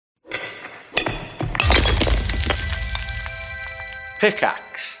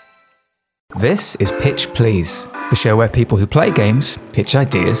Pickaxe. This is Pitch Please, the show where people who play games pitch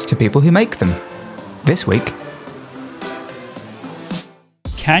ideas to people who make them. This week...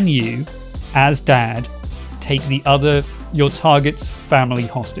 Can you, as dad, take your target's family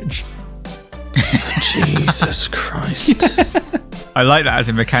hostage? Jesus Christ. I like that as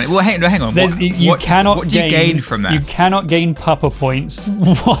a mechanic. Well, hang on. What do you gain from that? You cannot gain pupper points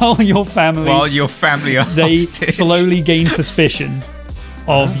while your family are they hostage. slowly gain suspicion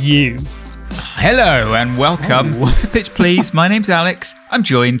of you. Hello and welcome to Pitch Please. My name's Alex. I'm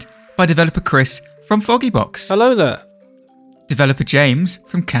joined by developer Chris from Foggybox. Hello there. Developer James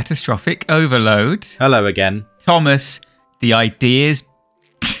from Catastrophic Overload. Hello again. Thomas, the ideas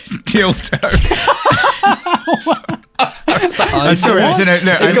dildo. I'm sorry.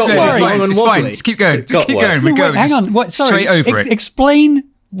 It's fine. Just keep going. We're going. Hang on. What? Sorry. Straight over it. Explain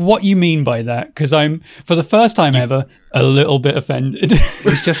what you mean by that, because I'm, for the first time ever, a little bit offended.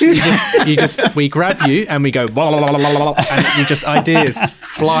 It's we grab you and we go, blah, blah, blah, blah, blah, and you just ideas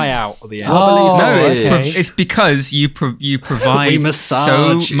fly out at the end. It's because you provide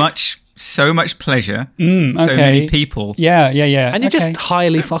so much pleasure, so many people. Yeah. And you're just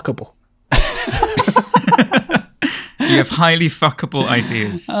highly fuckable. You have highly fuckable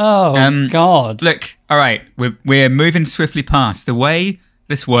ideas. Oh, God. Look, all right, we're moving swiftly past. The way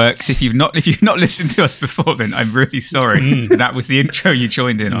this works, if you've not listened to us before, then I'm really sorry. That was the intro you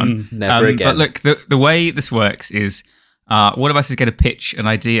joined in on. Never again. But look, the way this works is one of us is going to pitch an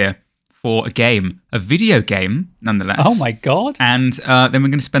idea for a game, a video game, nonetheless. Oh my God. And then we're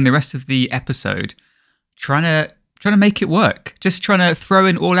going to spend the rest of the episode trying to make it work. Just trying to throw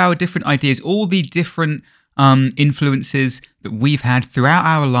in all our different ideas, all the different influences that we've had throughout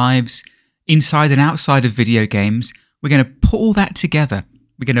our lives, inside and outside of video games. We're going to put all that together.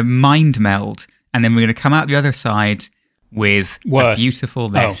 We're going to mind meld, and then we're going to come out the other side with a beautiful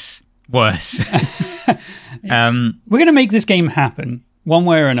mess. Worse. We're going to make this game happen one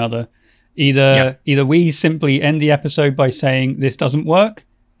way or another. Either we simply end the episode by saying this doesn't work,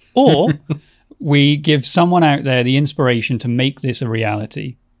 or we give someone out there the inspiration to make this a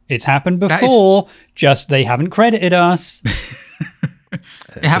reality. It's happened before, just they haven't credited us.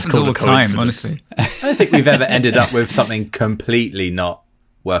 It happens all the time, honestly. I don't think we've ever ended up with something completely not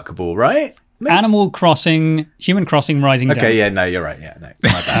workable, right? Human Crossing Rising Dawn. Okay, yeah, no, you're right. Yeah, no,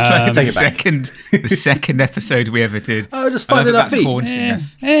 my bad. Take it back. The second episode we ever did. Oh, just finding our feet.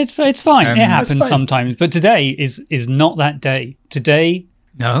 It's fine. It happens sometimes. But today is not that day. Today,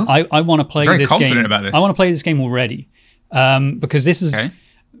 no, I want to play very this confident game. About this. I want to play this game already because this is. Okay.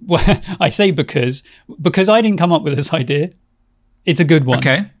 Well, I say because I didn't come up with this idea. It's a good one.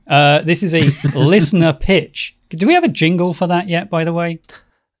 Okay. This is a listener pitch. Do we have a jingle for that yet, by the way?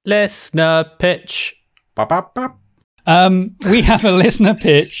 Listener pitch. We have a listener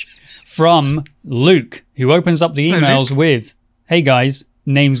pitch from Luke, who opens up the emails with, "Hey guys,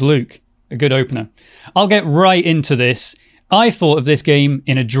 name's Luke." A good opener. I'll get right into this. I thought of this game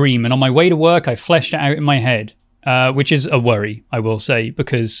in a dream, and on my way to work, I fleshed it out in my head, which is a worry, I will say,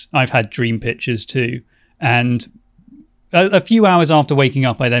 because I've had dream pitches too. And a few hours after waking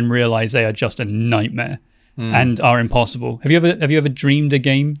up, I then realized they are just a nightmare and are impossible. Have you ever dreamed a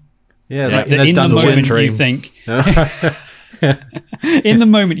game? Yeah, like that in the moment dream. you think in the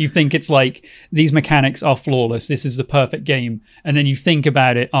moment you think it's like these mechanics are flawless. This is the perfect game, and then you think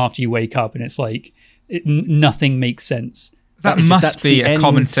about it after you wake up, and it's like nothing makes sense. That must be a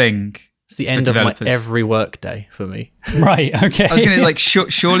common thing. It's the end of my every work day for me. Right, okay. I was going to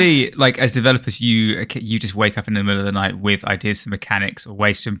surely, like, as developers, you just wake up in the middle of the night with ideas for mechanics or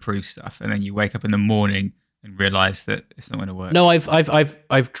ways to improve stuff, and then you wake up in the morning and realize that it's not going to work. No,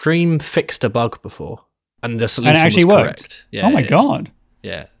 I've dream fixed a bug before, and the solution and it actually was worked. Correct. Yeah, oh my God.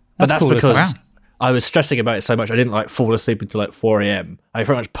 Yeah, but that's cool because I was stressing about it so much I didn't like fall asleep until like 4 a.m. I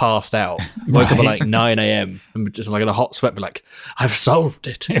pretty much passed out. Woke up at like 9 a.m. and just like in a hot sweat, but like, I've solved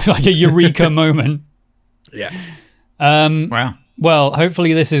it. It's like a eureka moment. Yeah. Wow. Well,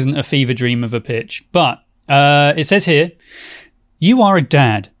 hopefully this isn't a fever dream of a pitch, but it says here, you are a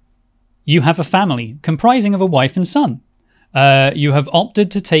dad. You have a family comprising of a wife and son. You have opted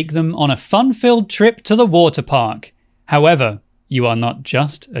to take them on a fun-filled trip to the water park. However, you are not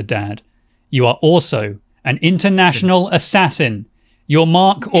just a dad. You are also an international assassin. Your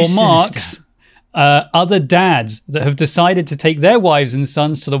mark or marks other dads that have decided to take their wives and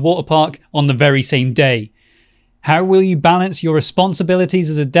sons to the water park on the very same day. How will you balance your responsibilities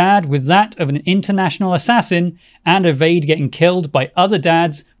as a dad with that of an international assassin and evade getting killed by other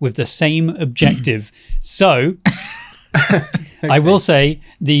dads with the same objective? So, I will say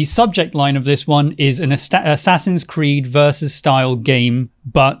the subject line of this one is an Assassin's Creed versus style game,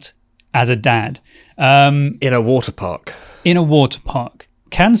 but as a dad. In a water park. In a water park.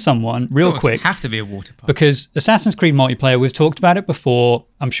 Can someone, real quick... It have to be a water park. Because Assassin's Creed multiplayer, we've talked about it before.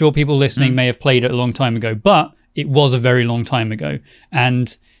 I'm sure people listening may have played it a long time ago, but it was a very long time ago.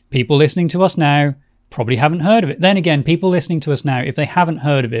 And people listening to us now probably haven't heard of it. Then again, people listening to us now, if they haven't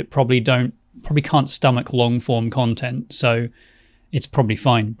heard of it, probably can't stomach long-form content. So it's probably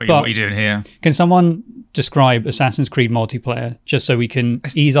fine. What are you doing here? Can someone describe Assassin's Creed multiplayer, just so we can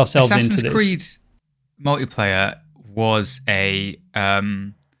ease ourselves into this? Assassin's Creed multiplayer was a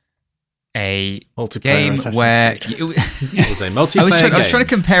multiplayer game where Creed. It was a multiplayer I was game. trying to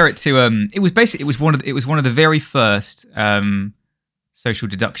compare it to it was one of the very first social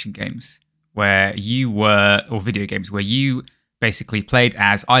deduction games where video games where you basically played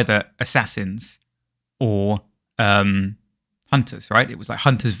as either assassins or hunters, right? It was like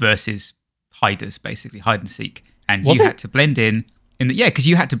hunters versus hiders, basically hide and seek, and you had to blend in because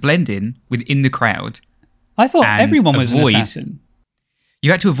you had to blend in within the crowd. I thought everyone was an assassin. You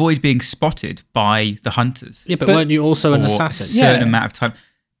had to avoid being spotted by the hunters. Yeah, but weren't you also an assassin? A certain amount of time.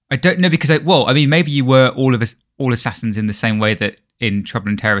 I don't know because maybe you were all assassins in the same way that in Trouble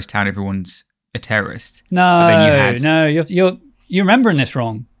in Terrorist Town everyone's a terrorist. No, you're remembering this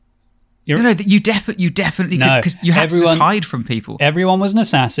wrong. You definitely could, because you had to just hide from people. Everyone was an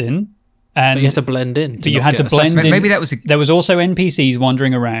assassin, and but you had to blend in. But you had to blend in. Maybe that was. There was also NPCs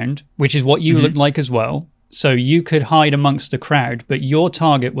wandering around, which is what you looked like as well. So you could hide amongst the crowd, but your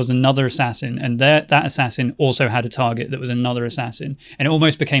target was another assassin, and that assassin also had a target that was another assassin, and it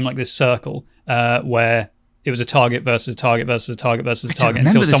almost became like this circle where it was a target versus a target versus a target versus a target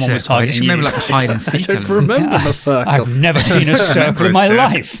until someone was targeting you. I just remember like a hide and seek. I don't remember the circle. I've never seen a circle in my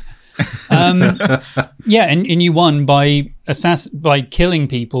life. And you won by killing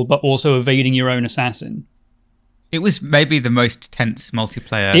people, but also evading your own assassin. It was maybe the most tense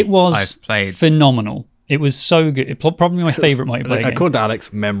multiplayer I've played. Phenomenal. It was so good. Probably my favorite multiplayer game. I called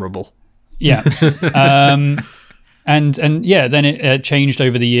Alex memorable. Yeah. And then it changed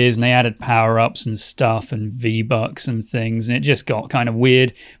over the years, and they added power-ups and stuff and V-Bucks and things, and it just got kind of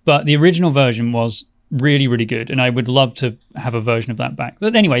weird. But the original version was really, really good, and I would love to have a version of that back.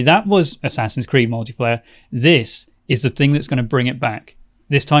 But anyway, that was Assassin's Creed multiplayer. This is the thing that's going to bring it back.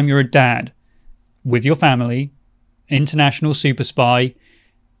 This time you're a dad with your family, international super spy,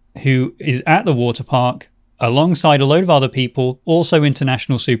 who is at the water park alongside a load of other people, also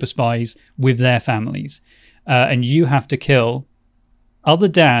international super spies with their families. And you have to kill other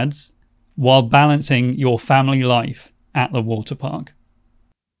dads while balancing your family life at the water park.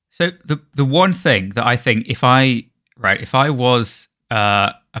 So the one thing that I think if I was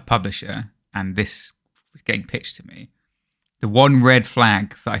a publisher and this was getting pitched to me, the one red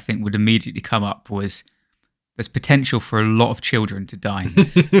flag that I think would immediately come up was there's potential for a lot of children to die in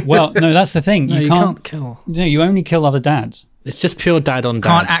this. Well, no, that's the thing. You can't kill. No, you only kill other dads. It's just pure dad on dad.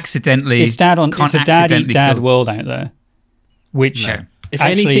 Can't accidentally. It's it's a dad eat dad world out there. Which if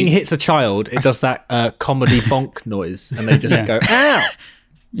anything hits a child, it does that comedy bonk noise, and they just go ow.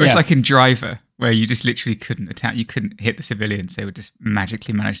 Or it's like in Driver, where you just literally couldn't attack. You couldn't hit the civilians. They would just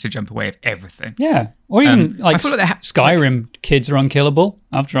magically manage to jump away of everything. Yeah, or even Skyrim. Kids are unkillable.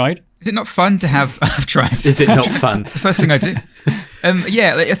 I've tried. Is it not fun to have? I've tried. Is it not fun? It's the first thing I do.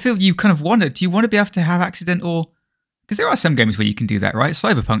 I feel you kind of want it. Do you want to be able to have accidental? Because there are some games where you can do that, right?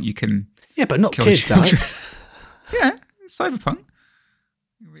 Cyberpunk, you can. Yeah, but not kids, Alex. Yeah, Cyberpunk.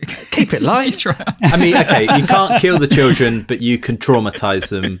 Keep it light. I mean, okay, you can't kill the children, but you can traumatize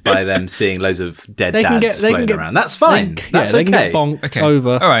them by them seeing loads of dead dads floating around. That's fine. That's they okay. Can get bonked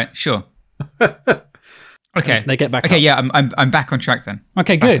over. All right, sure. Okay, they get back. Okay, up. yeah, I'm back on track then.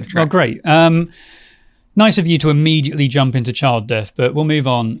 Okay, good. Well, great. Nice of you to immediately jump into child death, but we'll move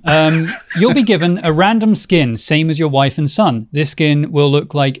on. You'll be given a random skin, same as your wife and son. This skin will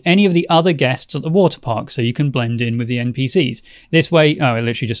look like any of the other guests at the water park, so you can blend in with the NPCs. This way, it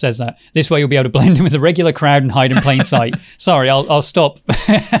literally just says that. This way you'll be able to blend in with the regular crowd and hide in plain sight. Sorry, I'll stop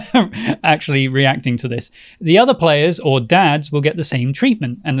actually reacting to this. The other players, or dads, will get the same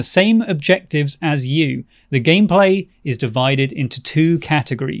treatment and the same objectives as you. The gameplay is divided into two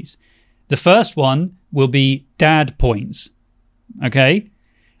categories. The first one will be dad points, okay?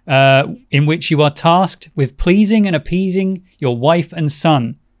 In which you are tasked with pleasing and appeasing your wife and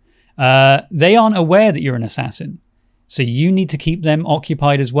son. They aren't aware that you're an assassin. So you need to keep them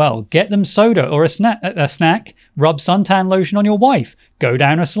occupied as well. Get them soda or a snack, rub suntan lotion on your wife, go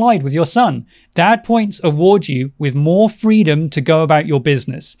down a slide with your son. Dad points award you with more freedom to go about your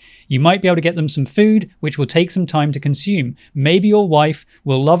business. You might be able to get them some food, which will take some time to consume. Maybe your wife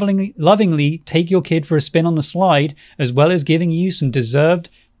will lovingly take your kid for a spin on the slide, as well as giving you some deserved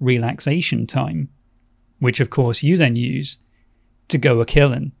relaxation time, which of course you then use to go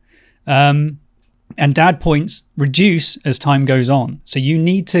a-killing. And dad points reduce as time goes on. So you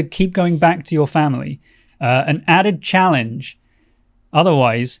need to keep going back to your family. An added challenge.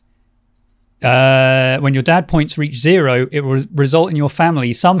 Otherwise, when your dad points reach 0, it will result in your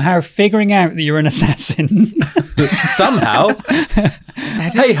family somehow figuring out that you're an assassin. Somehow?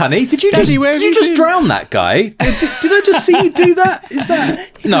 Hey, honey, did you just drown that guy? Did I just see you do that? Is that...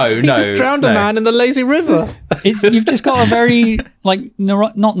 He just drowned a man in the lazy river. You've just got a very,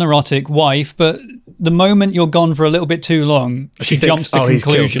 not neurotic wife, but the moment you're gone for a little bit too long, she jumps to conclusions.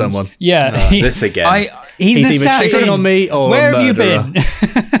 He's killed someone. Yeah. This again. He's an assassin. Either cheating on me or where have you been?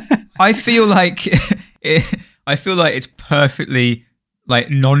 I feel like it's perfectly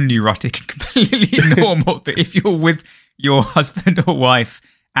non-neurotic and completely normal that if you're with your husband or wife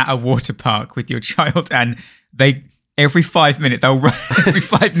at a water park with your child and every 5 minutes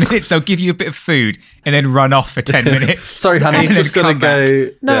they'll give you a bit of food and then run off for 10 minutes. Sorry, honey, just gonna go.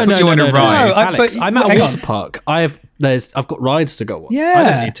 No, you want to ride? Alex, I'm at a water park. I've got rides to go on. Yeah.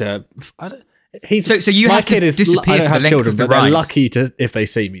 I don't need to. So you have to disappear for the length of the ride. They're lucky if they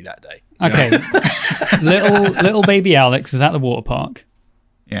see me that day. Okay. little baby Alex is at the water park.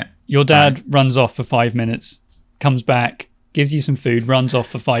 Yeah. Your dad runs off for 5 minutes, comes back, gives you some food, runs off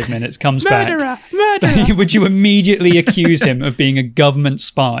for 5 minutes, comes Murderer! Would you immediately accuse him of being a government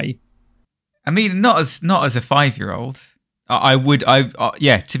spy? I mean, not as a 5-year-old. I would.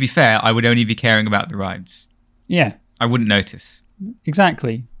 To be fair, I would only be caring about the rides. Yeah. I wouldn't notice.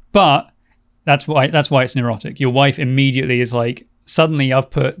 Exactly. But that's why it's neurotic. Your wife immediately is like, suddenly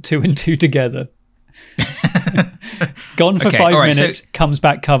I've put 2 and 2 together. Gone for 5 minutes, comes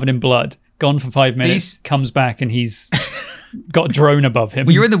back covered in blood. Gone for 5 minutes, comes back and he's got a drone above him.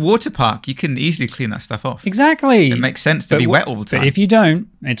 Well, you're in the water park. You can easily clean that stuff off. Exactly. It makes sense to be wet all the time. But if you don't,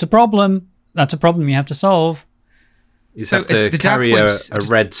 it's a problem. That's a problem you have to solve. You just have to carry a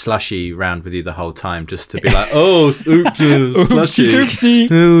red slushy around with you the whole time just to be like, oh, oops, slushy. Oopsie.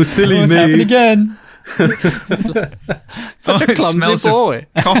 Oh, silly me. Happened again. Such a clumsy boy.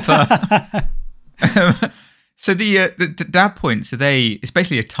 Copper. So the dad points, it's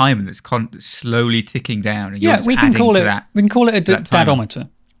basically a timer that's slowly ticking down. And we can call it a dadometer.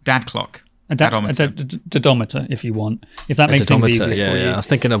 Dad clock. A dadometer, if you want. If that makes things easier for you. Yeah. I was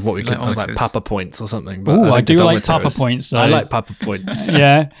thinking of what we could like Papa Points or something. Oh, I do like Papa Points. I like Papa Points.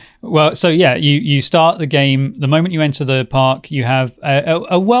 Yeah. Well, so yeah, you start the game. The moment you enter the park, you have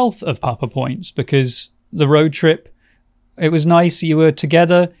a wealth of Papa Points because the road trip, it was nice. You were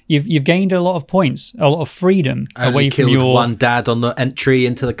together. You've gained a lot of points, a lot of freedom away from your... killed one dad on the entry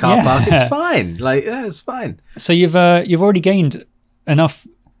into the car park. It's fine. It's fine. So you've already gained enough...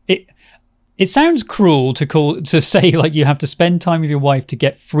 It sounds cruel to say you have to spend time with your wife to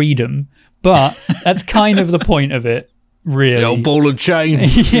get freedom, but that's kind of the point of it, really. The old ball and chain.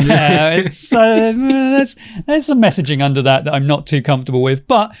 Yeah, there's some messaging under that I'm not too comfortable with.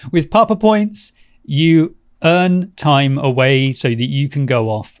 But with Papa Points, you earn time away so that you can go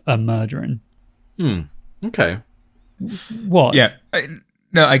off a murdering. Okay. What? Yeah.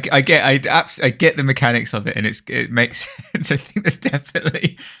 I get the mechanics of it, and it makes sense. I think there's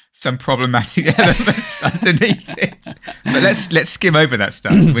definitely some problematic elements underneath it. But let's skim over that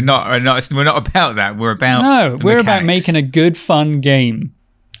stuff. We're not about that. We're about making a good, fun game.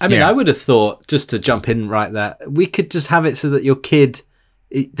 I mean, I would have thought, just to jump in right there, we could just have it so that your kid,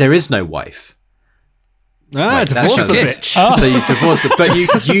 there is no wife. Divorce the bitch. Oh. So you divorced it, but you've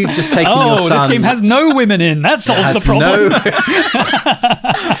just taken your son. This game has no women in. That solves the problem.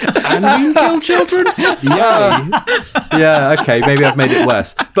 And you can kill children? Yeah, okay, maybe I've made it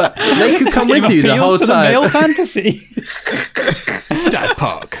worse. But they could come with you the whole time. The male fantasy. Dad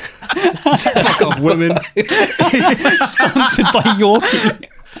Park. Fuck off, women. Sponsored by Yorkie.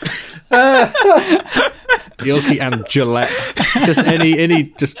 Yorkie and Gillette. Just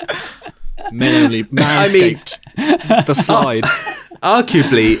any men only. Manscaped. The slide.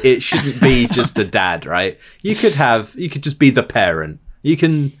 Arguably, it shouldn't be just a dad, right? You could just be the parent. You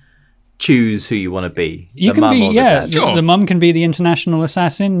can choose who you want to be. You can be, the mum can be the international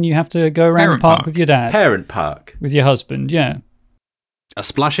assassin. You have to go around the park with your dad. Parent park. With your husband, yeah.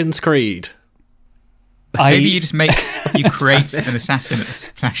 Asplashin's Creed. Maybe you just create an assassin at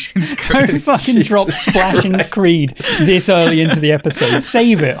Splashin's Don't Creed. fucking drop Splashin's Creed this early into the episode.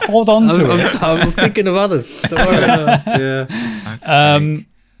 Save it. Hold on to it. I'm thinking of others. Don't worry. Yeah.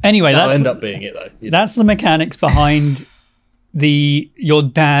 Anyway, That'll that's end up being it though. that's the mechanics behind your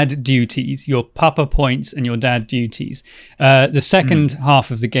dad duties, your papa points and your dad duties. The second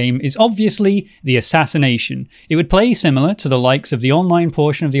half of the game is obviously the assassination. It would play similar to the likes of the online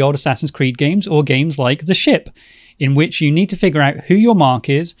portion of the old Assassin's Creed games or games like The Ship, in which you need to figure out who your mark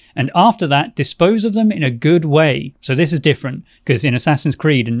is and after that dispose of them in a good way. So this is different because in Assassin's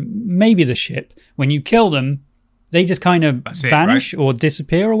Creed and maybe The Ship, when you kill them, they just kind of vanish or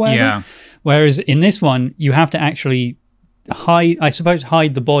disappear or whatever. Yeah. Whereas in this one, you have to actually hide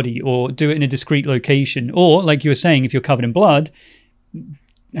the body or do it in a discreet location. Or, like you were saying, if you're covered in blood,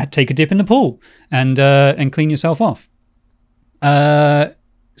 take a dip in the pool and clean yourself off.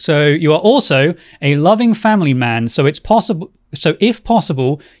 So you are also a loving family man. So it's possible. So if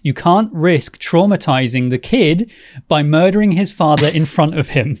possible, you can't risk traumatizing the kid by murdering his father in front of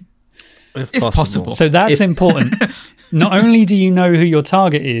him. If possible. So that's important. Not only do you know who your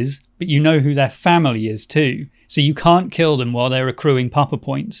target is, but you know who their family is too. So you can't kill them while they're accruing papa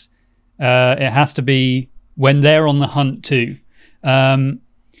points. It has to be when they're on the hunt too.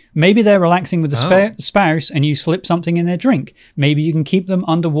 Maybe they're relaxing with the spouse and you slip something in their drink. Maybe you can keep them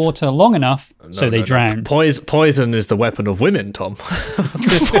underwater long enough so they drown. Poison is the weapon of women, Tom.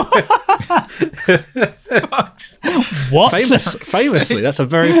 What? Famously, that's a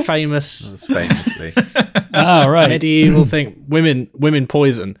very famous. That's famously. Oh, right. Medieval thing. Women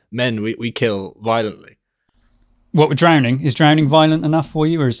poison. Men we kill violently. What, with drowning? Is drowning violent enough for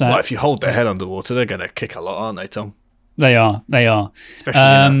you, or is that? Well, if you hold their head underwater, they're going to kick a lot, aren't they, Tom? They are. Especially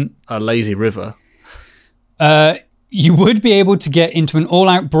in a lazy river. You would be able to get into an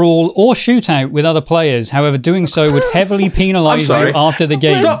all-out brawl or shootout with other players. However, doing so would heavily penalise you after the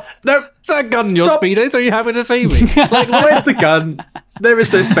game. Stop! No, Is that gun in your Stop. Speedo? Are you happy to see me? like, where's the gun? There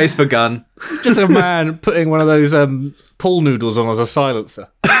is no space for gun. Just a man putting one of those pool noodles on as a silencer.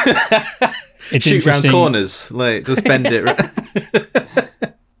 It's Shoot round interesting. corners, like just bend it.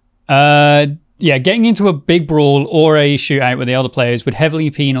 Yeah, getting into a big brawl or a shootout with the other players would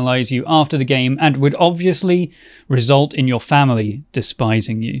heavily penalise you after the game and would obviously result in your family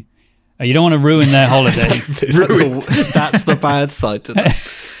despising you. You don't want to ruin their holiday. That's the bad side to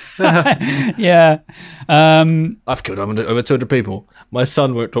that. Yeah. I've killed over 200 people. My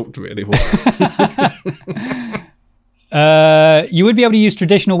son won't talk to me anymore. You would be able to use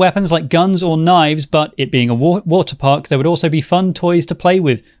traditional weapons like guns or knives, but it being a water park, there would also be fun toys to play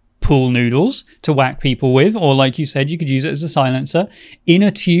with. Pool noodles to whack people with, or like you said, you could use it as a silencer. Inner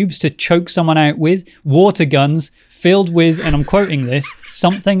tubes to choke someone out with. Water guns filled with, and I'm quoting this,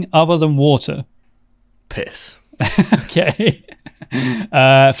 something other than water. Piss. Okay.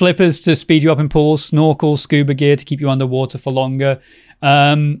 Flippers to speed you up in pools. Snorkel, scuba gear to keep you underwater for longer.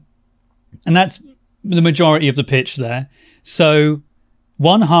 And that's the majority of the pitch there. So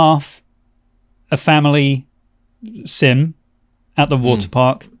one half a family sim at the water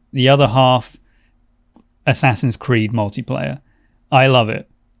park. The other half, Assassin's Creed multiplayer. I love it.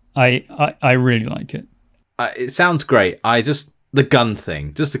 I really like it. It sounds great. The gun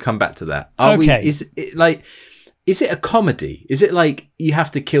thing, just to come back to that. Is it a comedy? Is it like you have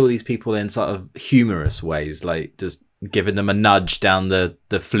to kill these people in sort of humorous ways, like just giving them a nudge down the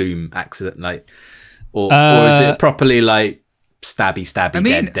flume accident, like, or is it properly like stabby, I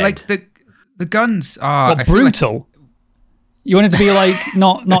mean, dead? like the guns are What, brutal? You want it to be like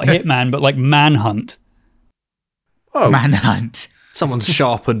not Hitman, but like Manhunt. Manhunt. Someone's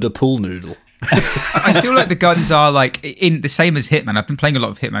sharpened a pool noodle. I feel like the guns are like in the same as Hitman. I've been playing a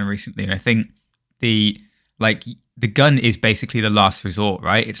lot of Hitman recently, and I think the gun is basically the last resort,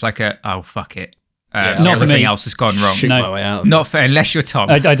 right? It's like fuck it. Not for everything me. else has gone wrong. Shoot my way out. Not for unless you're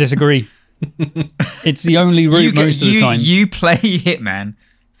Tom. I disagree. It's the only route most of the time. You play Hitman.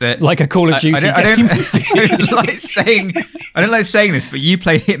 Like a Call of Duty game. I don't like saying this, but you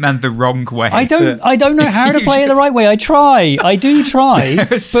play Hitman the wrong way. I don't know how to play it the right way. I do try,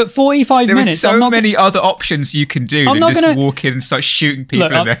 but 45 there minutes. There are so many other options you can do than just walk in and start shooting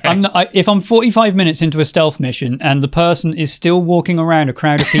people in the head. If I'm 45 minutes into a stealth mission and the person is still walking around a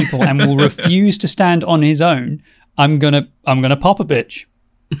crowd of people and will refuse to stand on his own, I'm gonna pop a bitch.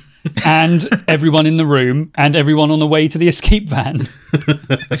 And everyone in the room and everyone on the way to the escape van.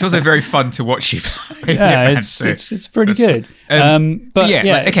 It's also very fun to watch you play. Yeah, it's pretty good.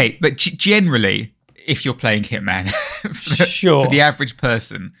 But but generally, if you're playing Hitman, sure, for the average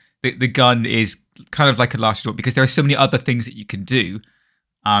person, the gun is kind of like a last resort because there are so many other things that you can do.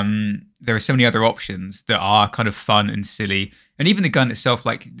 there are so many other options that are kind of fun and silly. And even the gun itself,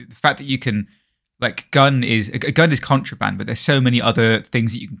 like the fact that you can, like, a gun is contraband, but there's so many other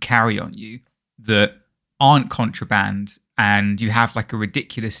things that you can carry on you that aren't contraband, and you have like a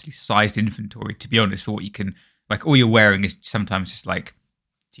ridiculously sized inventory, to be honest, for what you can, like, all you're wearing is sometimes just like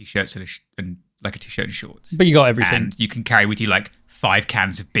t-shirts and like a t-shirt and shorts. But you got everything. And you can carry with you like 5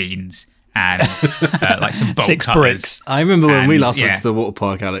 cans of beans and like some bolt 6 cutters. bricks. I remember when we last went to the water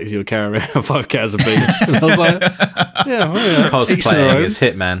park, Alex, you were carrying around 5 cans of beans. And I was like, cosplaying as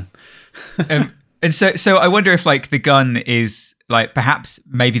Hitman. And so I wonder if, like, the gun is, like, perhaps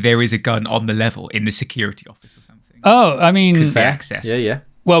maybe there is a gun on the level in the security office or something. Oh, I mean, Could be accessed. Yeah.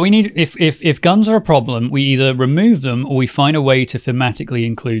 well, we need if guns are a problem, we either remove them or we find a way to thematically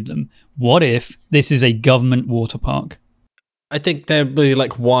include them. What if this is a government water park? I think there'd be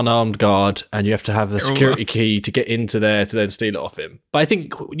like one armed guard, and you have to have the security key to get into there to then steal it off him. But I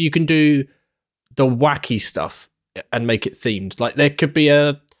think you can do the wacky stuff and make it themed. Like, there could be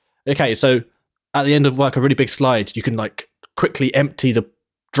so at the end of like a really big slide, you can like quickly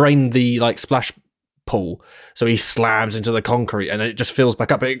drain the like splash pool, so he slams into the concrete and it just fills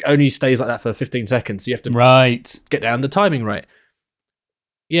back up. It only stays like that for 15 seconds, so you have to get down the timing right.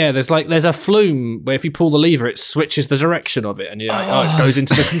 Yeah, there's a flume where if you pull the lever, it switches the direction of it, and you're like, it goes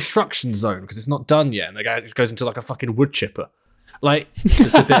into the construction zone because it's not done yet, and it goes into like a fucking wood chipper. Like,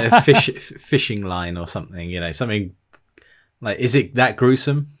 just a bit of fishing line or something, something like, is it that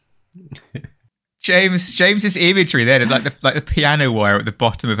gruesome? James's imagery there, like the piano wire at the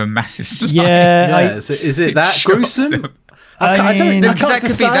bottom of a massive slide. Yeah, is it that gruesome? I don't know.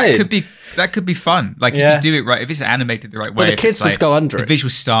 That could be fun. Like, if you do it right, if it's animated the right way, but the kids would go under the it. Visual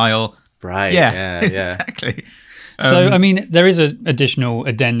style, right? Yeah. Exactly. So, I mean, there is an additional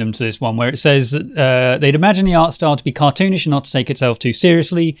addendum to this one where it says they'd imagine the art style to be cartoonish and not to take itself too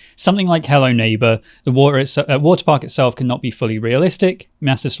seriously. Something like Hello Neighbor. The water park itself cannot be fully realistic.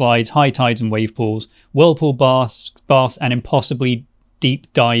 Massive slides, high tides and wave pools, whirlpool baths, and impossibly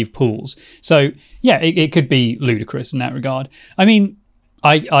deep dive pools. So, yeah, it could be ludicrous in that regard. I mean,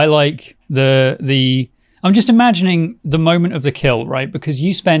 I like the I'm just imagining the moment of the kill, right? Because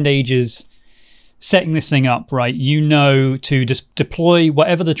you spend ages setting this thing up, right? To just deploy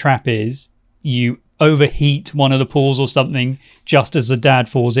whatever the trap is, you overheat one of the pools or something just as the dad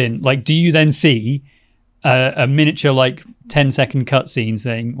falls in. Like, do you then see a miniature, like, 10-second cutscene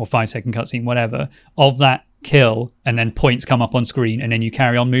thing, or 5-second cutscene, whatever, of that kill, and then points come up on screen, and then you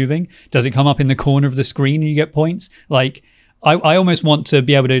carry on moving? Does it come up in the corner of the screen and you get points? Like, I almost want to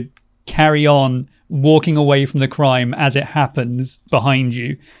be able to carry on walking away from the crime as it happens behind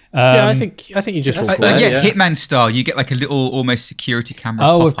you. I think you just walk away. Hitman style. You get like a little almost security camera.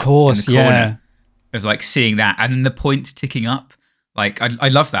 Oh, of course, in the corner of like seeing that, and then the points ticking up. Like, I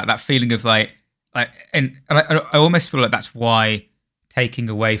love that feeling of like, and I almost feel like that's why taking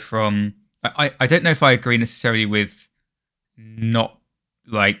away from. I don't know if I agree necessarily with not,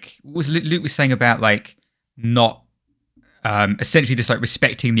 like, what was Luke was saying about, like, not. Essentially just like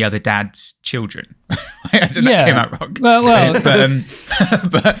respecting the other dad's children. I don't know, that came out wrong. Well.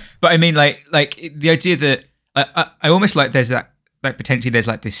 but I mean, like the idea that I almost like there's that, like, potentially there's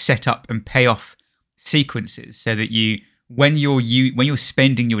like this setup and payoff sequences, so that when you're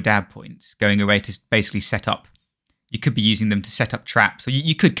spending your dad points going away to basically set up, you could be using them to set up traps, or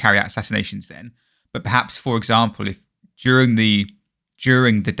you could carry out assassinations then. But perhaps, for example, if during the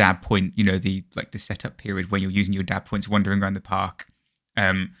dab point, the setup period when you're using your dab points wandering around the park,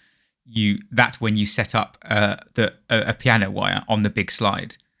 that's when you set up a piano wire on the big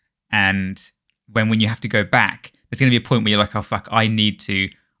slide, and when you have to go back, there's going to be a point where you're like, oh fuck, I'm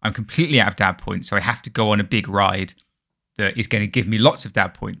completely out of dab points, so I have to go on a big ride that is going to give me lots of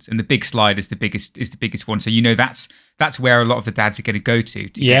dab points, and the big slide is the biggest one. So that's where a lot of the dads are going to go to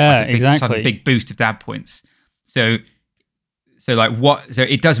get like a sudden big boost of dab points. So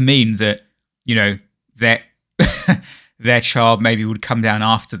it does mean that, their child maybe would come down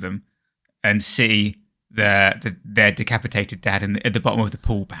after them and see their decapitated dad at the bottom of the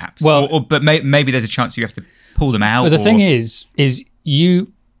pool, perhaps. Well, but maybe there's a chance you have to pull them out. But the thing is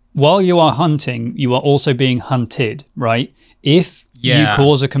you, while you are hunting, you are also being hunted, right? If you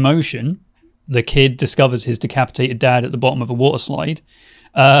cause a commotion, the kid discovers his decapitated dad at the bottom of a water slide,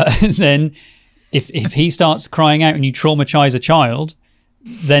 then if he starts crying out and you traumatize a child,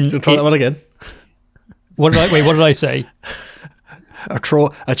 then try that one again. What did I say? A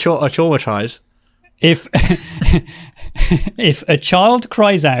traumatize. If a child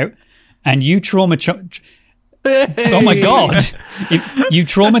cries out and you traumatize, oh my god! If you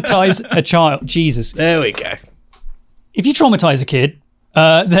traumatize a child, Jesus. There we go. If you traumatize a kid,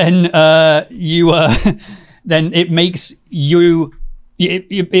 then you then it makes you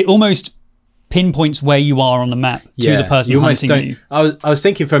it almost pinpoints where you are on the map to the person hunting you. I was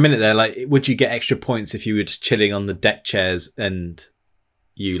thinking for a minute there, like, would you get extra points if you were just chilling on the deck chairs and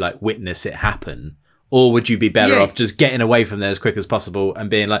you like witness it happen? Or would you be better off just getting away from there as quick as possible and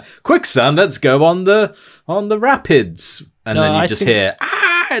being like, quick son, let's go on the rapids. And then you just hear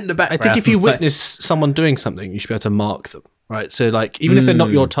in the background. I think if you witness someone doing something, you should be able to mark them, right? So like, even if they're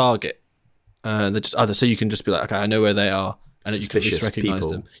not your target, they're just other. So you can just be like, okay, I know where they are, and you can at least recognize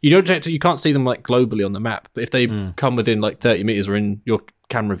them. You can't see them like globally on the map, but if they come within like 30 meters or in your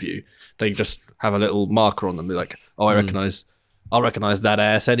camera view, they just have a little marker on them. They're like, oh, I'll recognize that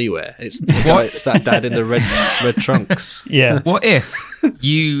ass anywhere. It's that dad in the red trunks. Yeah. What if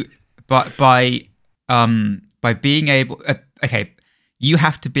you, by being able, you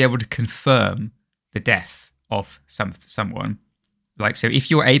have to be able to confirm the death of someone. Like, so if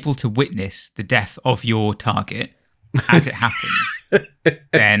you're able to witness the death of your target as it happens,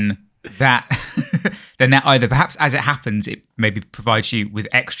 then that either perhaps as it happens, it maybe provides you with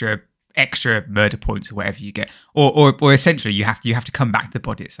extra murder points or whatever you get, or essentially you have to come back to the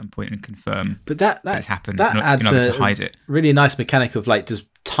body at some point and confirm. But that has happened. That adds in order to hide it. Really nice mechanic of like just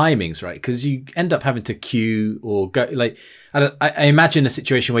timings, right? Because you end up having to queue or go. Like I imagine a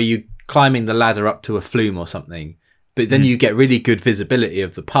situation where you're climbing the ladder up to a flume or something, but then you get really good visibility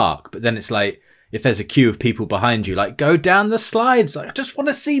of the park. But then it's like, if there's a queue of people behind you, like, go down the slides. Like, I just want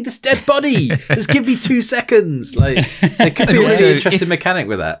to see this dead body. Just give me 2 seconds. Like, there could be a really interesting mechanic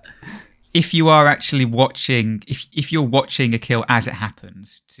with that. If you are actually watching, if you're watching a kill as it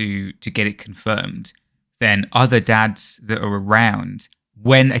happens to get it confirmed, then other dads that are around,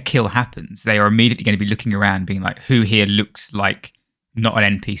 when a kill happens, they are immediately going to be looking around being like, who here looks like not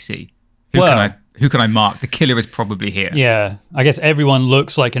an NPC? Who can I mark? The killer is probably here. Yeah, I guess everyone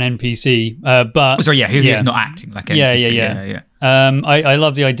looks like an NPC, but... Oh, sorry, who is not acting like an NPC. Yeah. I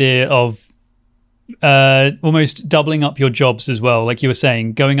love the idea of almost doubling up your jobs as well. Like you were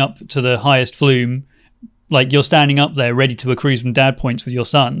saying, going up to the highest flume, like you're standing up there ready to accrue some dad points with your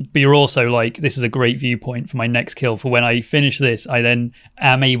son, but you're also like, this is a great viewpoint for my next kill. For when I finish this, I then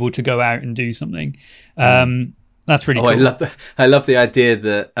am able to go out and do something. That's really cool. I love the idea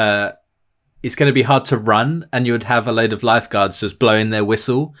that... it's going to be hard to run, and you would have a load of lifeguards just blowing their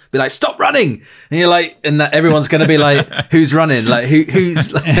whistle, be like, "Stop running!" And you're like, and that everyone's going to be like, "Who's running?" Like,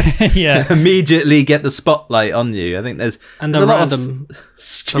 who's like, immediately get the spotlight on you. I think there's a lot of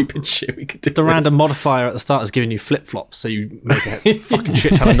stupid shit we could do. The random modifier at the start is giving you flip flops, so you make a fucking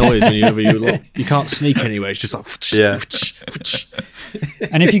shit ton of noise whenever you can't sneak anyway. It's just like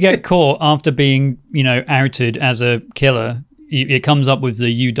And if you get caught after being, outed as a killer, it comes up with the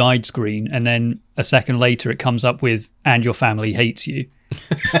 "you died" screen, and then a second later it comes up with "and your family hates you."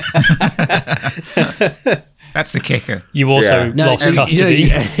 That's the kicker. You also lost custody.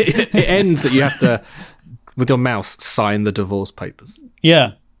 It ends that you have to, with your mouse, sign the divorce papers.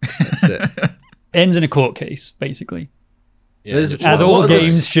 Yeah. That's it. Ends in a court case, basically. Yeah. As all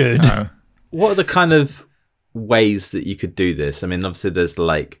games should. What are the kind of ways that you could do this? I mean, obviously there's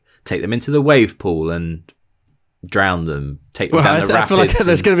like, take them into the wave pool and drown them, take them down the rapids. I feel like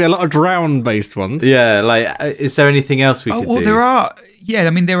there's going to be a lot of drown-based ones. Yeah, like, is there anything else we could do? There are. Yeah,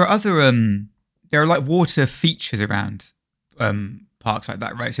 I mean, there are other. There are like water features around parks like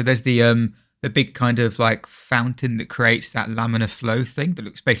that, right? So there's the big kind of like fountain that creates that laminar flow thing that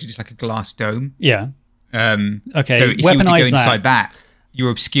looks basically just like a glass dome. Yeah. Okay. So if you were to go inside that, you're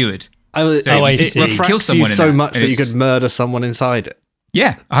obscured. I see. It refracts you so much that you could murder someone inside it.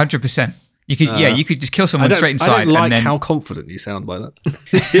 Yeah, 100%. You could, you could just kill someone straight inside. I don't like and then... how confident you sound by that.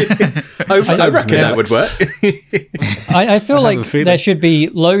 I reckon that would work. I feel like there should be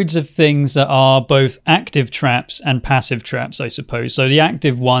loads of things that are both active traps and passive traps, I suppose. So the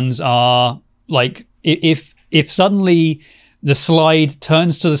active ones are like, if suddenly the slide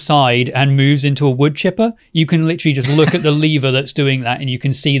turns to the side and moves into a wood chipper, you can literally just look at the lever that's doing that, and you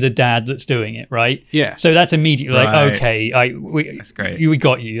can see the dad that's doing it, right? Yeah. So that's immediately like, okay, that's great. We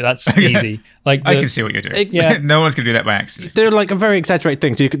got you. That's easy. Like I can see what you're doing. Yeah. No one's going to do that by accident. They're like a very exaggerated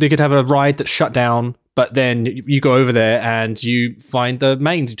thing. So you could have a ride that's shut down, but then you go over there and you find the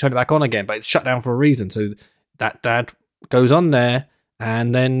mains, you turn it back on again, but it's shut down for a reason. So that dad goes on there,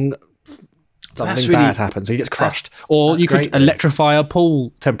 and then something bad happens. He gets crushed. Or you could electrify a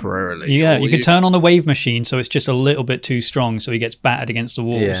pool temporarily. Yeah, you could turn on the wave machine so it's just a little bit too strong, so he gets battered against the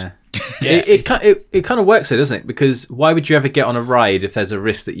walls. Yeah. It kind of works though, doesn't it? Because why would you ever get on a ride if there's a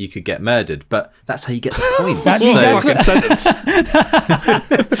risk that you could get murdered? But that's how you get the points. That's fucking sentence.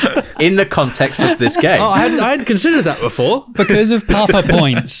 in the context of this game. Oh, I hadn't considered that before. Because of Papa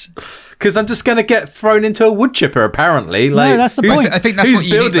points. Because I'm just going to get thrown into a wood chipper, apparently. Like, No, that's the point. I think that's who's what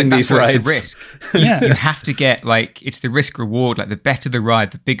you building need, like, these that's why it's rides? a risk. Yeah. You have to get, like, it's the risk reward. Like, the better the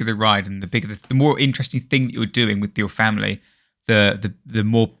ride, the bigger the ride, and the more interesting thing that you're doing with your family, the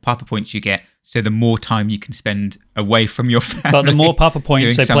more Papa points you get. So the more time you can spend away from your family. But the more Papa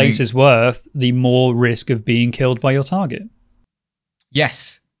points doing a place is worth, the more risk of being killed by your target.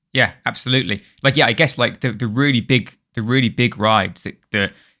 Yes. Yeah, absolutely. Like, yeah, I guess like the really big rides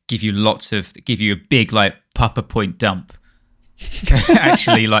that give you a big like Papa point dump.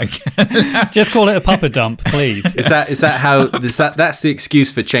 Actually, like Just call it a Papa dump, please. That's the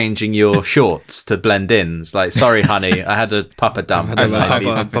excuse for changing your shorts to blend in? It's like, sorry, honey, I had a Papa dump.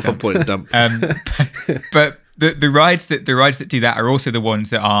 Papa point dump. But the rides that do that are also the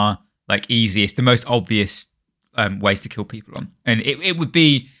ones that are like easiest, the most obvious ways to kill people on, and it would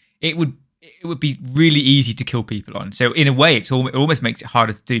be really easy to kill people on. So in a way, it almost makes it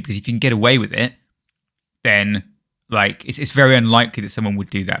harder to do, because if you can get away with it, then like it's very unlikely that someone would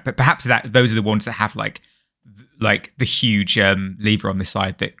do that. But perhaps those are the ones that have like the huge lever on the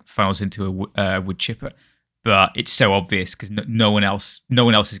side that funnels into a wood chipper. But it's so obvious because no one else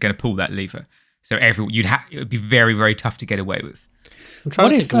is going to pull that lever. So it would be very, very tough to get away with. I'm trying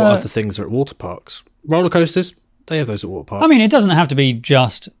to think of what other things are at water parks. Roller coasters, they have those at water parks. I mean, it doesn't have to be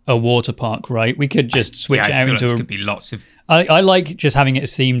just a water park, right? We could just switch it out into could be lots of. I like just having it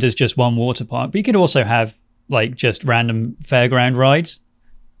themed as just one water park, but you could also have like just random fairground rides.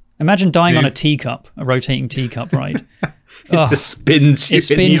 Imagine dying on a rotating teacup ride. It just spins you. It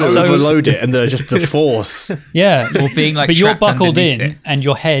spins you so overload it, and there's just a force. Yeah, or being like, but you're trapped buckled in, underneath it. and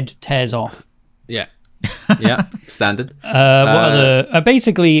your head tears off. Yeah. Yeah, standard. What other?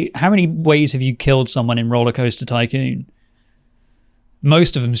 Basically, how many ways have you killed someone in Roller Coaster Tycoon?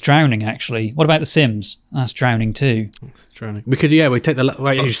 Most of them's drowning, actually. What about The Sims? That's drowning too. It's drowning. We take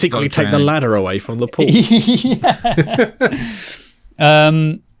you secretly take the ladder away from the pool.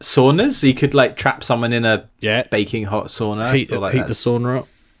 Saunas, you could like trap someone in a baking hot sauna. Heat the sauna up.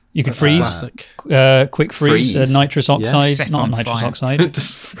 You could freeze, quick freeze. Nitrous oxide, Set not on nitrous fire. oxide.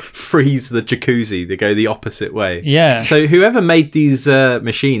 Just freeze the jacuzzi. They go the opposite way. Yeah. So whoever made these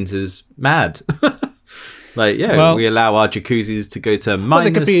machines is mad. We allow our jacuzzis to go to minus. Well,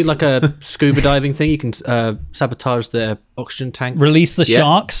 there could be like a scuba diving thing. You can sabotage their oxygen tank. Release the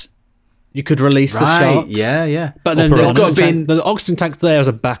sharks. You could release the sharks. Yeah. But then there's got to be the oxygen tank's there as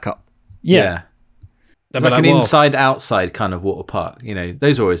a backup. Yeah. It's like an inside-outside kind of water park. You know,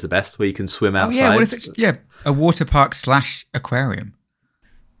 those are always the best, where you can swim outside. Yeah, what if it's a water park / aquarium?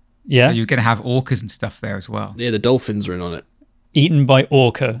 Yeah. So you're going to have orcas and stuff there as well. Yeah, the dolphins are in on it. Eaten by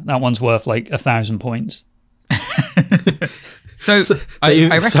orca. That one's worth like 1,000 points. So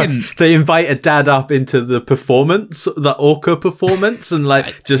I reckon they invite a dad up into the performance, the orca performance, and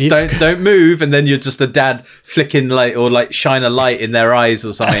like just don't move, and then you're just a dad flicking light or like shine a light in their eyes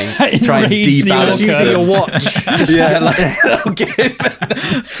or something, try and debalance Using them. your watch.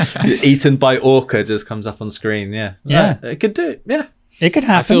 Eaten by orca just comes up on screen. Yeah, it could do it. Yeah. It could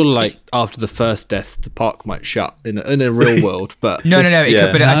happen. I feel like after the first death, the park might shut in a real world. But no. It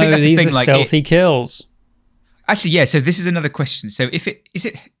could, but I think that's the these thing. are Like stealthy kills. Actually, yeah. So this is another question. So is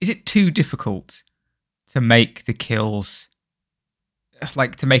it too difficult to make the kills,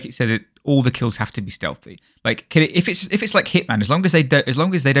 like to make it so that all the kills have to be stealthy? Like, if it's like Hitman, as long as they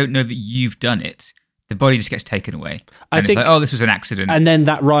don't know that you've done it, the body just gets taken away. And it's like, oh, this was an accident. And then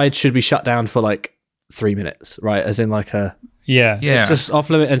that ride should be shut down for like 3 minutes, right? As in like a it's just off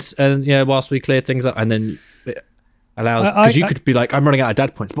limit, and whilst we clear things up, and then it allows, because you could be like, I'm running out of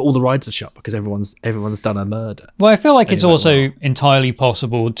dad points, but all the rides are shut because everyone's done a murder. Well, I feel like it's also entirely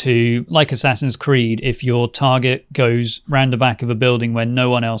possible to, like Assassin's Creed, if your target goes round the back of a building where no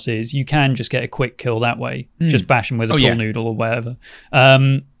one else is, you can just get a quick kill that way, just bash them with a pool noodle or whatever.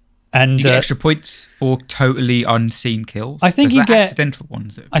 And you get extra points for totally unseen kills. I think you get accidental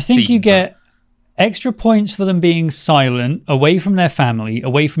ones. I think you get extra points for them being silent, away from their family,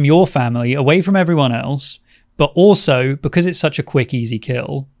 away from your family, away from everyone else. But also, because it's such a quick, easy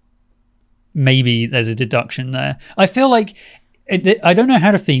kill, maybe there's a deduction there. I feel like I don't know how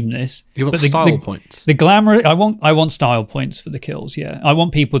to theme this. You want style points. The glamour. I want style points for the kills. Yeah, I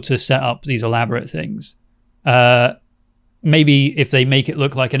want people to set up these elaborate things. Maybe if they make it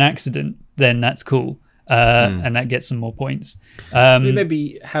look like an accident, then that's cool, and that gets some more points.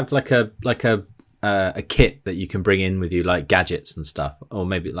 Maybe have like a kit that you can bring in with you, like gadgets and stuff, or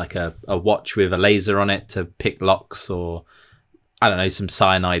maybe like a watch with a laser on it to pick locks, or I don't know, some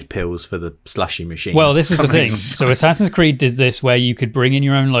cyanide pills for the slushy machine. Well, this is the thing. So Assassin's Creed did this where you could bring in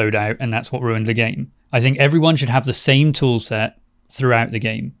your own loadout, and that's what ruined the game. I think everyone should have the same tool set throughout the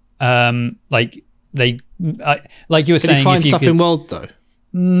game. Like you were saying, can you find if you stuff in world though?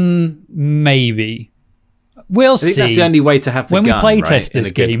 Maybe. We'll see. I think that's the only way to have the when gun, we play right? test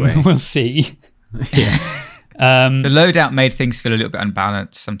this game. We'll see. Yeah. The loadout made things feel a little bit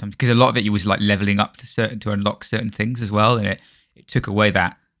unbalanced sometimes because a lot of it you was like leveling up to unlock certain things as well, and it took away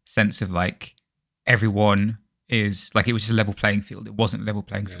that sense of like everyone is like it was just a level playing field. It wasn't a level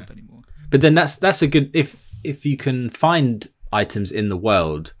playing field anymore. But then that's a good if you can find items in the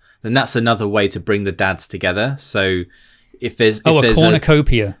world, then that's another way to bring the dads together. So if there's a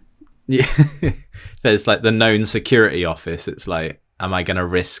cornucopia. Yeah, there's like the known security office. It's like, am I going to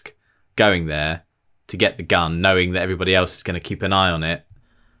risk going there to get the gun, knowing that everybody else is going to keep an eye on it?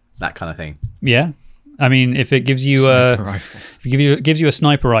 That kind of thing. Yeah, I mean, if it gives you gives you a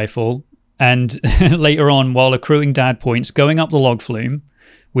sniper rifle, and later on, while accruing dad points, going up the log flume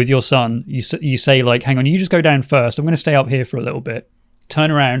with your son, you say like, "Hang on, you just go down first. I'm going to stay up here for a little bit." Turn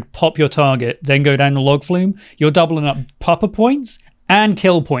around, pop your target, then go down the log flume. You're doubling up pupper points and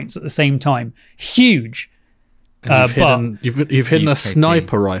kill points at the same time. Huge. And you've hidden a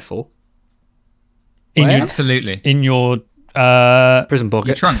sniper rifle. Absolutely. In your prison pocket.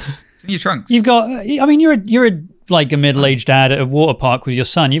 Your trunks. It's in your trunks. You've got. I mean, you're like a middle-aged dad at a water park with your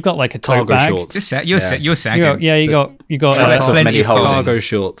son. You've got like a tote cargo bag. Shorts. You're sagging. You got many cargo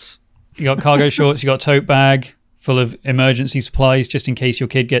shorts. You got cargo shorts. You got tote bag full of emergency supplies just in case your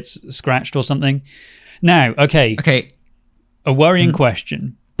kid gets scratched or something. Now, okay. A worrying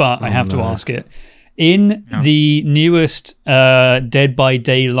question, but I have to ask it. In the newest Dead by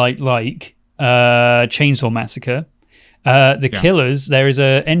Daylight Chainsaw Massacre, the killers, there is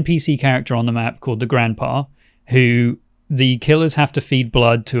a NPC character on the map called the Grandpa, who the killers have to feed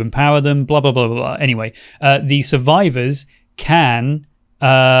blood to empower them, blah, blah, blah, blah, blah. Anyway, the survivors can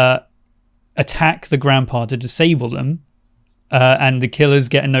attack the Grandpa to disable them, and the killers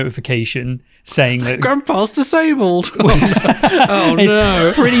get a notification saying that Grandpa's disabled.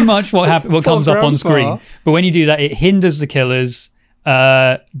 It's pretty much what comes up on screen. But when you do that, it hinders the killers,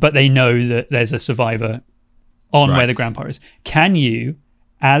 but they know that there's a survivor on where the Grandpa is. Can you,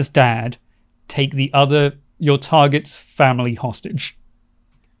 as dad, take your target's family hostage?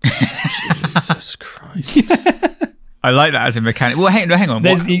 Jesus Christ. I like that as a mechanic. Well, hang on.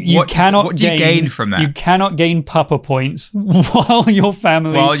 What do you gain from that? You cannot gain pupper points while your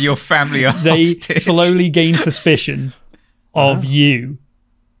family are they hostage. slowly gain suspicion of you.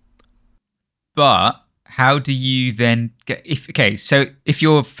 But how do you then so if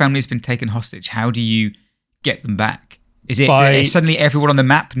your family's been taken hostage, how do you get them back? Is it suddenly everyone on the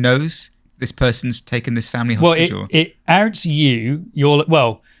map knows this person's taken this family hostage? Well, it outs you.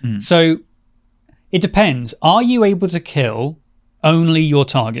 So it depends. Are you able to kill only your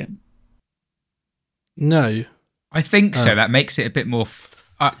target? No. I think so. That makes it a bit more...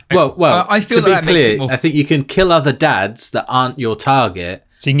 I feel to be that clear, makes it more... I think you can kill other dads that aren't your target.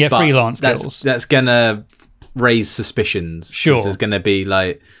 So you can get freelance kills. That's going to raise suspicions. Sure. There's going to be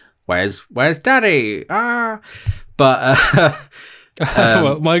like, where's daddy? But...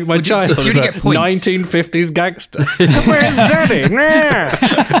 well, my child is a 1950s gangster. Where's daddy?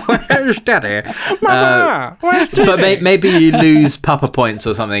 Where's daddy? Mama, where's daddy? But maybe you lose pupper points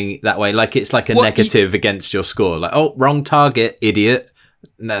or something that way. Like it's like a negative against your score. Like, oh, wrong target, idiot.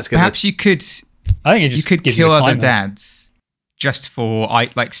 And that's gonna... Perhaps you could. I think you could kill other dads just for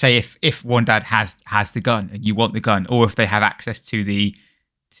say if one dad has the gun and you want the gun, or if they have access to the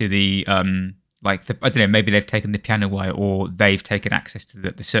I don't know, maybe they've taken the piano wire, or they've taken access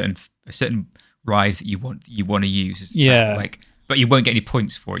to a certain ride that you want to use. But you won't get any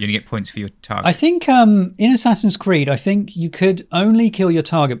points for it. You only get points for your target. I think in Assassin's Creed, I think you could only kill your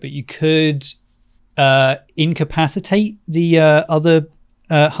target, but you could incapacitate the other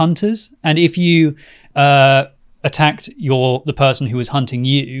hunters. And if you attacked the person who was hunting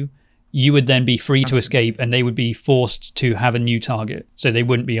you, you would then be free to escape, and they would be forced to have a new target, so they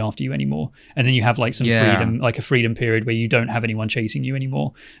wouldn't be after you anymore. And then you have like some freedom, like a freedom period where you don't have anyone chasing you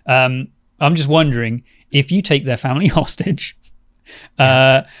anymore. I'm just wondering, if you take their family hostage,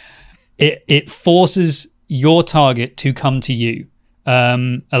 it forces your target to come to you,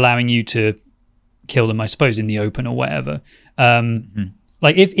 allowing you to kill them, I suppose, in the open or whatever.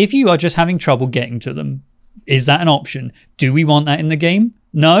 Like if you are just having trouble getting to them, is that an option? Do we want that in the game?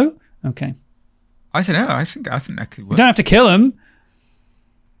 No? Okay. I don't know. I think that could work. We don't have to kill him.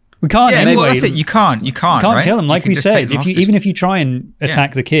 We can't anyway. Well, that's it. You can't, right? Kill him, like we said. Even if you try and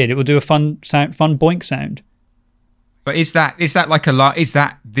attack the kid, it will do a fun boink sound. But is that like is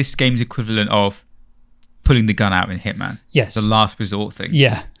that this game's equivalent of pulling the gun out in Hitman? Yes. The last resort thing.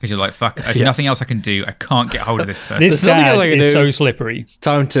 Yeah. Because you're like, fuck, there's nothing else I can do. I can't get hold of this person. This dad is so slippery. It's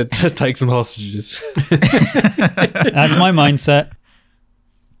time to take some hostages. That's my mindset.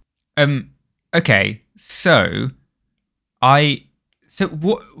 Okay, so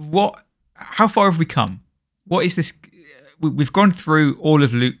what? How far have we come? What is this? We've gone through all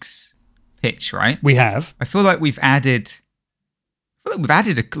of Luke's pitch, right? We have. I feel like we've added.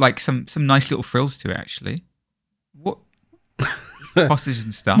 Some nice little frills to it, actually. What hostages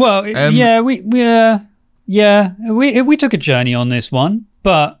and stuff? Well, we took a journey on this one,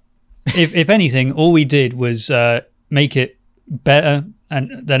 but if anything, all we did was make it better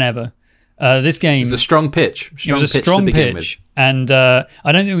than ever. This game was a strong pitch. It was a strong pitch, and I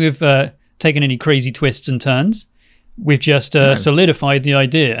don't think we've taken any crazy twists and turns. We've just solidified the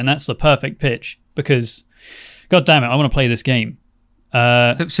idea, and that's the perfect pitch. Because, God damn it, I want to play this game.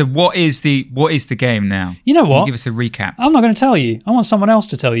 So what is the game now? You know what? Can you give us a recap. I'm not going to tell you. I want someone else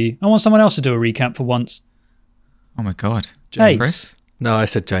to tell you. I want someone else to do a recap for once. Oh my god, Hey. Chris. No, I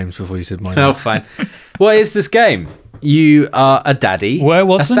said James before you said mine. Oh, fine. What is this game? You are a daddy.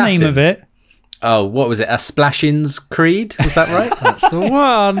 What's assassin. the name of it? Oh, what was it? Asplashin's Creed? Was that right? That's the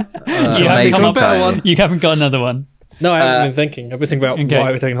one. You haven't come up with title. one. You haven't got another one. No, I haven't been thinking. I've been thinking about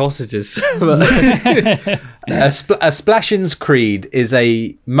why we're taking hostages. Asplashin's Creed is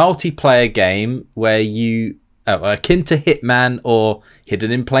a multiplayer game where you, akin to Hitman or Hidden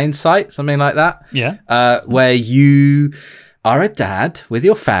in Plain Sight, something like that. Yeah. Where you are a dad with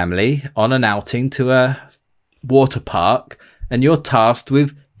your family on an outing to a water park, and you're tasked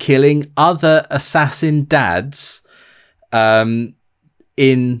with killing other assassin dads in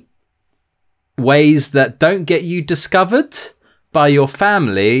ways that don't get you discovered by your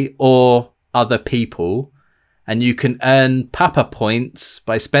family or other people, and you can earn papa points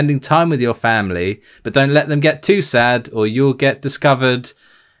by spending time with your family, but don't let them get too sad or you'll get discovered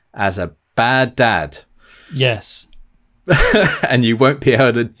as a bad dad. Yes. And you won't be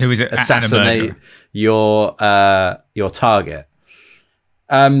able to assassinate your target.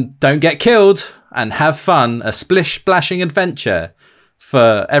 Don't get killed and have fun. A splish-splashing adventure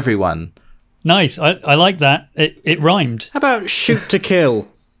for everyone. Nice. I like that. It rhymed. How about shoot to kill?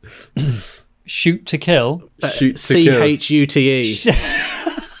 Shoot to kill. Shoot to kill. CHUTE.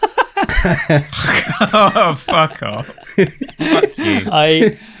 Oh, fuck off. Fuck you.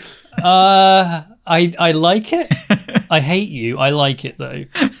 I like it. I hate you. I like it though.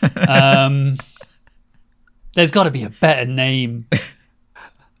 There's got to be a better name.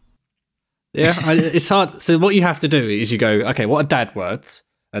 Yeah, it's hard. So what you have to do is you go, okay, what are dad words?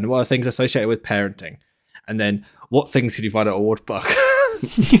 And what are things associated with parenting? And then what things can you find at a water park?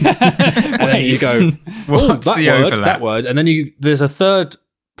 And then you go, that word. And then there's a third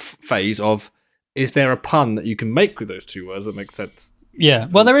phase of, is there a pun that you can make with those two words that makes sense? Yeah.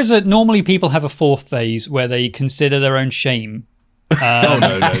 Well, normally people have a fourth phase where they consider their own shame.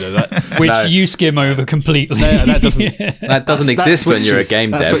 Which you skim over completely. No, that doesn't exist when you're a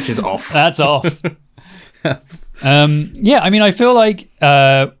game dev. That switch is off. That's off. Yeah, I mean, I feel like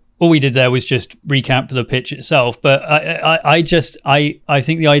all we did there was just recap the pitch itself, but I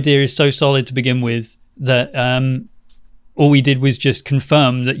think the idea is so solid to begin with that all we did was just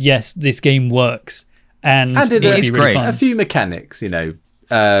confirm that yes, this game works, and it is really great. Fun. A few mechanics,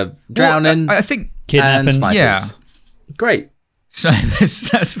 drowning, I think kidnapping, and snipers. Yeah, great. So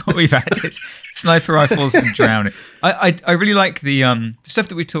that's what we've added: sniper rifles and drowning. I really like the stuff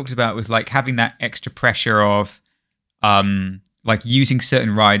that we talked about with like having that extra pressure of like using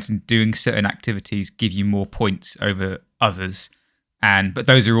certain rides and doing certain activities give you more points over others, but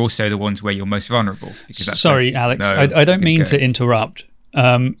those are also the ones where you're most vulnerable. Sorry, Alex, I don't mean to interrupt.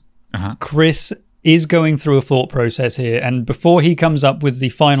 Chris is going through a thought process here, and before he comes up with the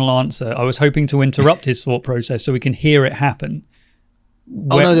final answer, I was hoping to interrupt his thought process so we can hear it happen.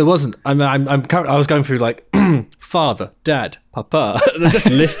 No, there wasn't. I was going through like father, dad, papa. I'm just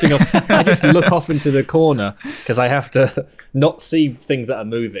listing off. I just look off into the corner because I have to not see things that are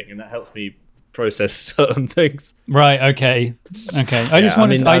moving, and that helps me process certain things. Right. Okay. I just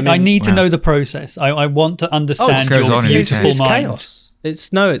wanted. I need to know the process. I want to understand your beautiful mind. Chaos.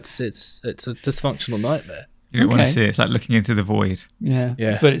 It's a dysfunctional nightmare. You don't want to see it. It's like looking into the void.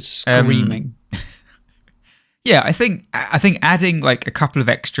 Yeah. But it's screaming. Yeah, I think adding like a couple of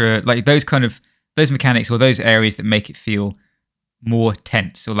extra like those mechanics or those areas that make it feel more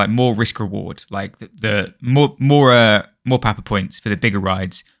tense or like more risk reward, like the more papa points for the bigger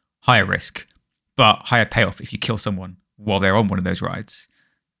rides, higher risk, but higher payoff if you kill someone while they're on one of those rides.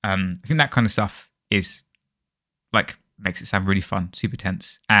 I think that kind of stuff is like makes it sound really fun, super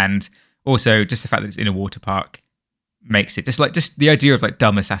tense, and also just the fact that it's in a water park makes it just the idea of like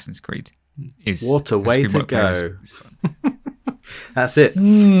dumb Assassin's Creed is what a way to go. Is fun. That's it.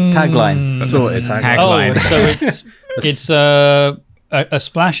 Tagline sorted. Tagline. Oh, so it's a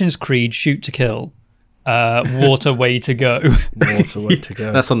Splashin's Creed, shoot to kill. Water way to go. Water way to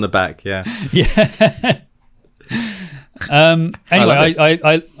go. That's on the back. Yeah. Yeah. Anyway,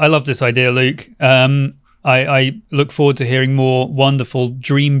 I love this idea, Luke. I look forward to hearing more wonderful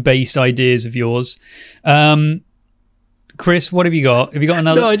dream-based ideas of yours. Chris, what have you got? Have you got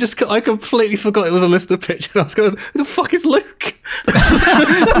another? No, I completely forgot it was a listener pitch, and I was going, "Who the fuck is Luke?"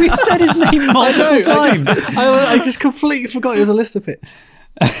 We've said his name multiple times. I just completely forgot it was a listener pitch.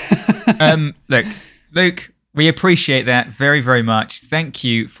 Luke, we appreciate that very, very much. Thank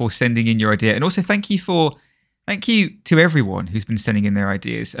you for sending in your idea, and also thank you to everyone who's been sending in their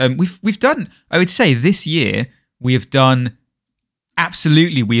ideas. We've done, I would say, this year we have done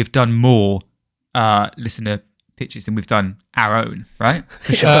more listener pitches than we've done our own, right?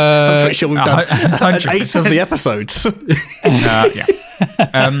 I'm pretty sure we've done 100% of the episodes. Yeah.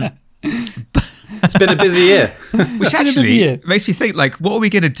 It's been a busy year. Which actually makes me think, like, what are we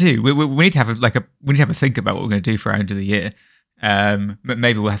going to do? We need to have a think about what we're going to do for our end of the year.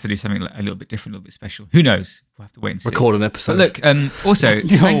 Maybe we'll have to do something a little bit different, a little bit special. Who knows? We'll have to wait and see. Record an episode. But look, also,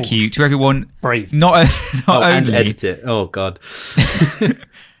 thank you to everyone. Brave. Not only and edit it. Oh God.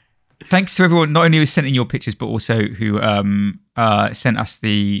 Thanks to everyone, not only who sent in your pictures, but also who sent us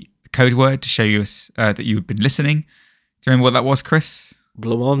the code word to show us that you had been listening. Do you remember what that was, Chris?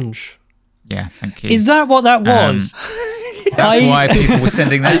 Blancmange. Yeah, thank you. Is that what that was? That's why people were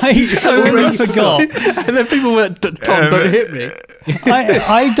sending that. I totally forgot. And then people went, "Tom, don't hit me."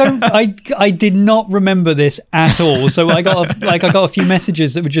 I did not remember this at all. So I got a few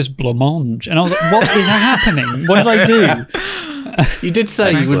messages that were just blancmange, and I was like, "What is happening? What did I do?" You did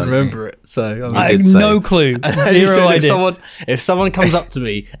say you wouldn't remember it, so I have no clue. Zero idea. If someone comes up to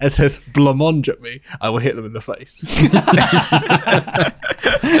me and says "blancmange" at me, I will hit them in the face.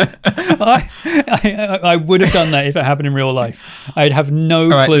 I would have done that if it happened in real life. I'd have no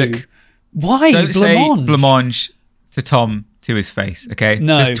clue. Look, why don't say blancmange? blancmange to Tom to his face, okay?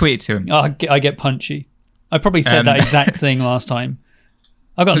 No. Just tweet it to him. I get punchy. I probably said that exact thing last time.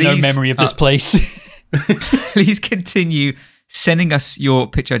 I've got no memory of this place. Please continue sending us your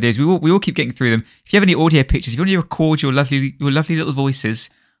pitch ideas. We will keep getting through them. If you have any audio pictures, if you want to record your lovely little voices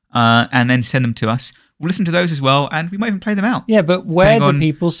and then send them to us, we'll listen to those as well, and we might even play them out. Yeah, but where do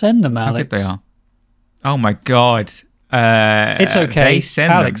people send them, Alex? How good they are. Oh my God. It's okay. They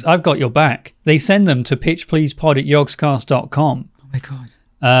send Alex, them. I've got your back. They send them to pitchpleasepod@yogscast.com. Oh my God.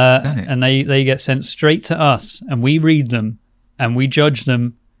 And they get sent straight to us, and we read them, and we judge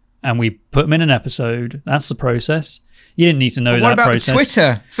them, and we put them in an episode. That's the process. You didn't need to know that process. What about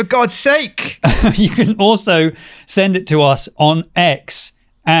Twitter? For God's sake! You can also send it to us on X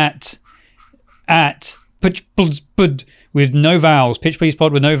at pitchpleasepod with no vowels.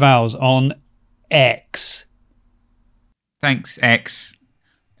 Pitchpleasepod with no vowels on X. Thanks, X.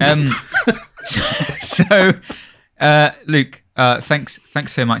 So, Luke, thanks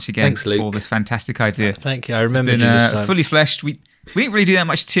so much again for this fantastic idea. Thank you. I remember you this time. Fully fleshed. We didn't really do that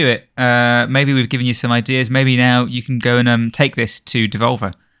much to it. Maybe we've given you some ideas. Maybe now you can go and take this to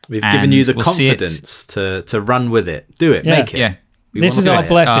Devolver. We've given you the confidence to run with it. Do it. Make it. Yeah. This is our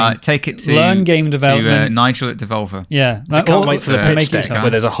blessing. Take it to learn game development. To, Nigel at Devolver. Yeah, I can't wait for the pitch deck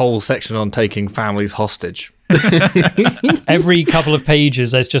where there's a whole section on taking families hostage. Every couple of pages,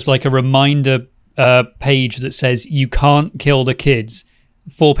 there's just like a reminder page that says you can't kill the kids.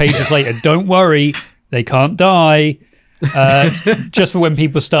 4 pages later, don't worry, they can't die. Just for when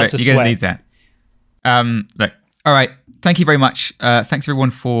people start to sweat. You're going to need that. Look, all right. Thank you very much. Thanks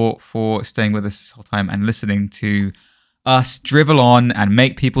everyone for staying with us this whole time and listening to us drivel on and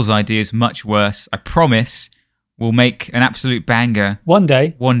make people's ideas much worse. I promise we'll make an absolute banger. One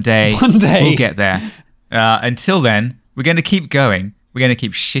day. We'll get there. Until then, we're going to keep going. We're going to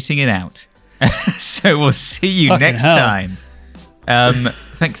keep shitting it out. So we'll see you next time.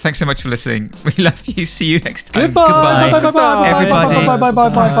 Thanks so much for listening. We love you. See you next time. Goodbye. Goodbye. Everybody.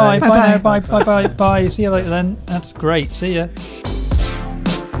 Bye. See you later then. That's great. See ya.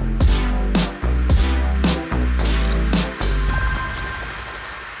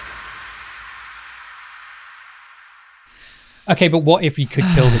 Okay, but what if you could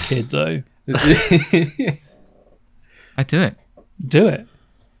kill the kid though? I'd do it. Do it.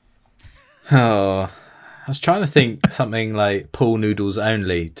 Oh, I was trying to think something like pool noodles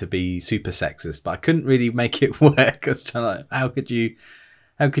only to be super sexist, but I couldn't really make it work. I was trying to, how could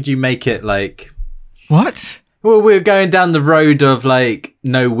you make it like what? Well, we're going down the road of like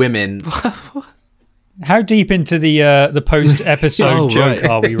no women. How deep into the post-episode joke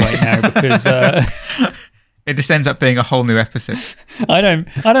are we right now? Because it just ends up being a whole new episode. I don't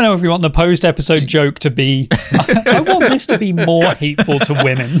know if we want the post-episode joke to be. I want this to be more hateful to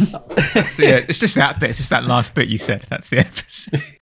women. It's just that bit. It's just that last bit you said. That's the episode.